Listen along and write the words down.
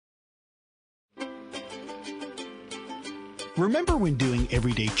Remember when doing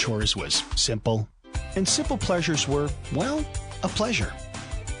everyday chores was simple? And simple pleasures were, well, a pleasure.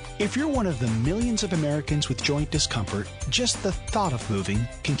 If you're one of the millions of Americans with joint discomfort, just the thought of moving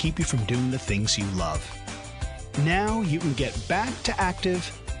can keep you from doing the things you love. Now you can get back to active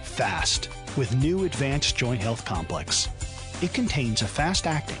fast with new Advanced Joint Health Complex. It contains a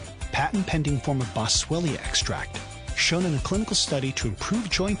fast-acting, patent-pending form of Boswella extract, shown in a clinical study to improve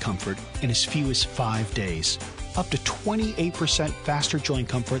joint comfort in as few as 5 days, up to 28% faster joint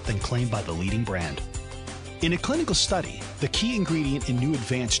comfort than claimed by the leading brand. In a clinical study, the key ingredient in new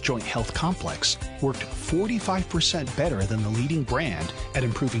Advanced Joint Health Complex worked 45% better than the leading brand at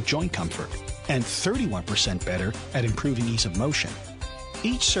improving joint comfort and 31% better at improving ease of motion.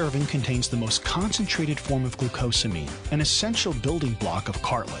 Each serving contains the most concentrated form of glucosamine, an essential building block of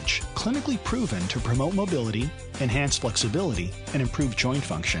cartilage, clinically proven to promote mobility, enhance flexibility, and improve joint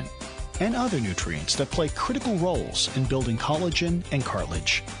function, and other nutrients that play critical roles in building collagen and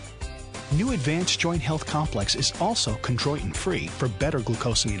cartilage. New Advanced Joint Health Complex is also chondroitin-free for better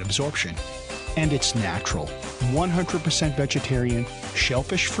glucosamine absorption. And it's natural, 100% vegetarian,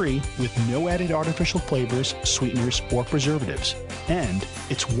 shellfish-free with no added artificial flavors, sweeteners, or preservatives. And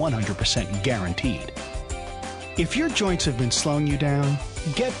it's 100% guaranteed. If your joints have been slowing you down,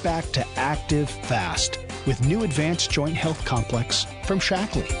 get back to active fast with new Advanced Joint Health Complex from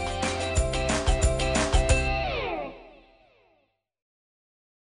Shaklee.